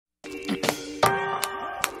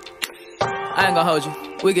I ain't gonna hold you.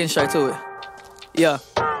 We getting straight to it. Yeah.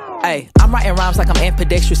 Ay, I'm writing rhymes like I'm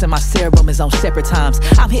ambidextrous and my cerebrum is on separate times.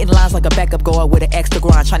 I'm hitting lines like a backup goer with an extra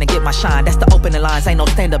grind, trying to get my shine. That's the opening lines, ain't no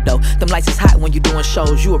stand-up though. Them lights is hot when you doing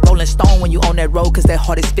shows. You a rolling stone when you on that road, cause that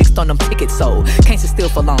heart is fixed on them tickets sold. Can't sit still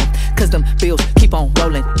for long, cause them bills keep on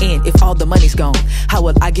rolling in. If all the money's gone, how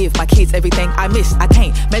will I give my kids everything I miss? I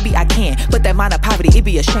can't, maybe I can, but that mind of poverty, it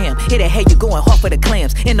be a sham. It ain't hey, you going hard for the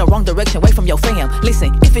clams, in the wrong direction, away from your fam.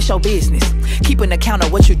 Listen, if it's your business, keep an account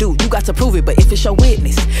of what you do. You got to prove it, but if it's your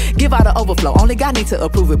witness, give out the overflow, only God need to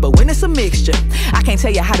approve it. But when it's a mixture, I can't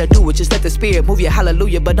tell you how to do it. Just let the spirit move you,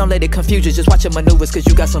 hallelujah. But don't let it confuse you, just watch your maneuvers, cause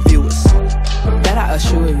you got some viewers that I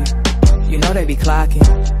assure you, you know they be clocking.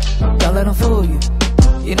 Don't let them fool you,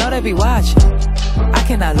 you know they be watching. I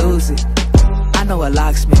cannot lose it, I know a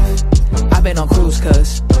locksmith. I've been on cruise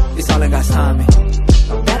cause it's all in God's timing.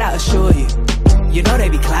 That I assure you, you know they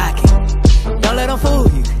be clocking. Don't let them fool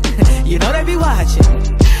you, you know they be watching.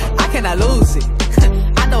 I cannot lose it,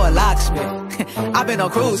 I know a locksmith. I've been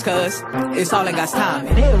on cruise cause it's all in God's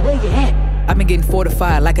timing. Man, where you at? I've been getting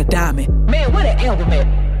fortified like a diamond. Man, where the album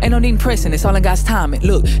at? Ain't no need pressing, it's all in God's timing.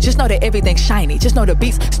 Look, just know that everything's shiny. Just know the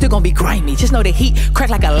beats still gonna be grimy. Just know the heat crack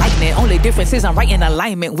like a lightning. Only difference is I'm right in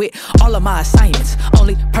alignment with all of my assignments.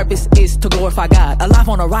 Only purpose is to glorify God, alive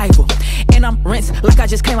on arrival. And I'm rinsed like I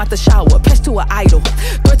just came out the shower. Pledge to an idol,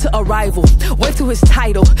 threat to a rival, wave to his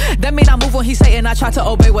title. That mean I move when he say and I try to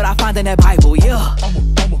obey what I find in that Bible, yeah.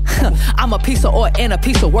 I'm a piece of art and a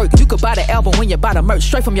piece of work. You could buy the album when you buy the merch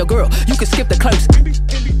straight from your girl. You could skip the clerks.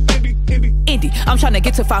 Indie, I'm trying to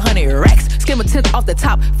get to 500 racks. Skim a tenth off the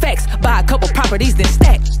top, facts. Buy a couple properties, then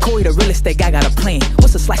stack. Corey the real estate guy got a plan.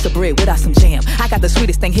 What's a slice of bread without some jam? I got the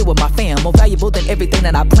sweetest thing here with my fam. More valuable than everything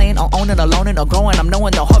that I plan on owning, or loaning, or growing. I'm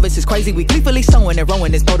knowing the harvest is crazy. We gleefully sowing and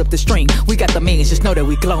rowing this boat up the stream. We got the means, just know that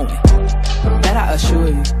we glowing. That I assure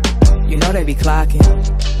you, you know they be clocking.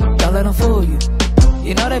 Don't let them fool you,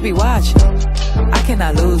 you know they be watching. I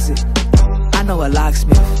cannot lose it, I know a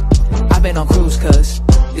locksmith. I've been on cruise cause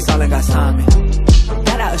it's all in God's timing.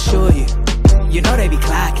 That I assure you, you know they be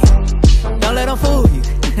clocking. Don't let them fool you,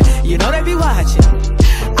 you know they be watching.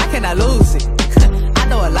 I cannot lose it, I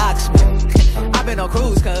know a locksmith. I've been on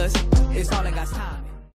cruise cause it's all in God's timing.